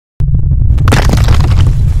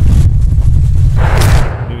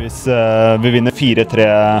Hedmarks. Vi vinner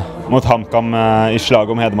 4-3 mot HamKam i slag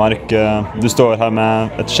om Hedmark. Du står her med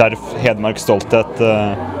et skjerf, Hedmarks stolthet.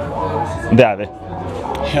 Det vi.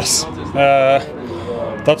 Yes,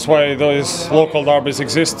 that's why those local derbies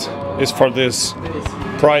exist, is for this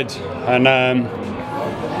pride. And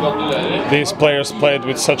these players played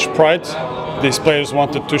with such pride. These players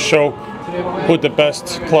wanted to show who the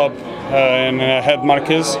best club in Hedmark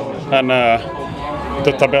is, and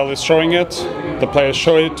the tabel is showing it. The players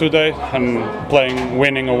show it today and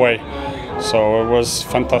winning away. So it was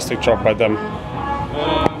fantastic job by them.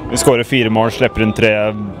 Vi skårer 4 mål, slipper inn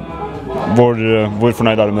 3. Hvor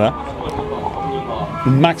fornøyd du med det?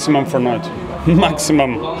 Maximum fornøyd.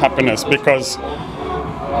 Maximum happiness, because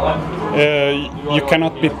you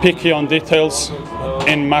cannot be picky on details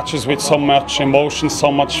in matches with so much emotion,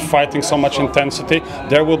 so much fighting, so much intensity.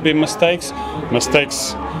 There will be mistakes.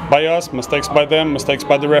 Mistakes by us, mistakes by them, mistakes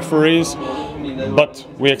by the referees. But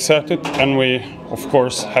we accept it, and we, of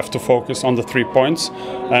course, have to focus on the 3 points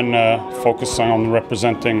and focus on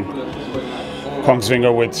representing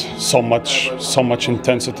Kongsvinger with so much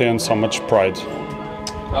intensity and so much pride.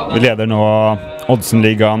 Vi leder nå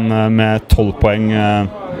Oddsen-ligaen med 12 poeng.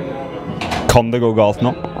 Kan det gå galt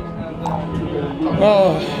nå?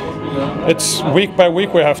 Well, it's week by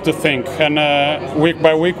week we have to think, and week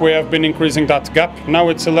by week we have been increasing that gap. Now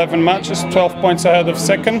it's 11 matches, 12 points ahead of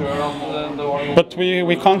second. But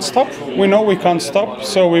we can't stop. We know we can't stop,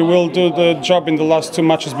 so we will do the job in the last 2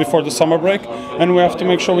 matches before the summer break, and we have to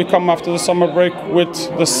make sure we come after the summer break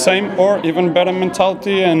with the same or even better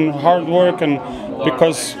mentality and hard work, and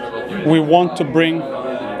because we want to bring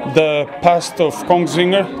the past of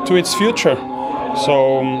Kongsvinger to its future.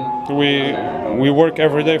 So we work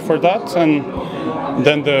every day for that, and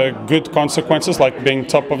then the good consequences, like being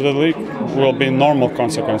top of the league, will be normal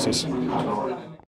consequences.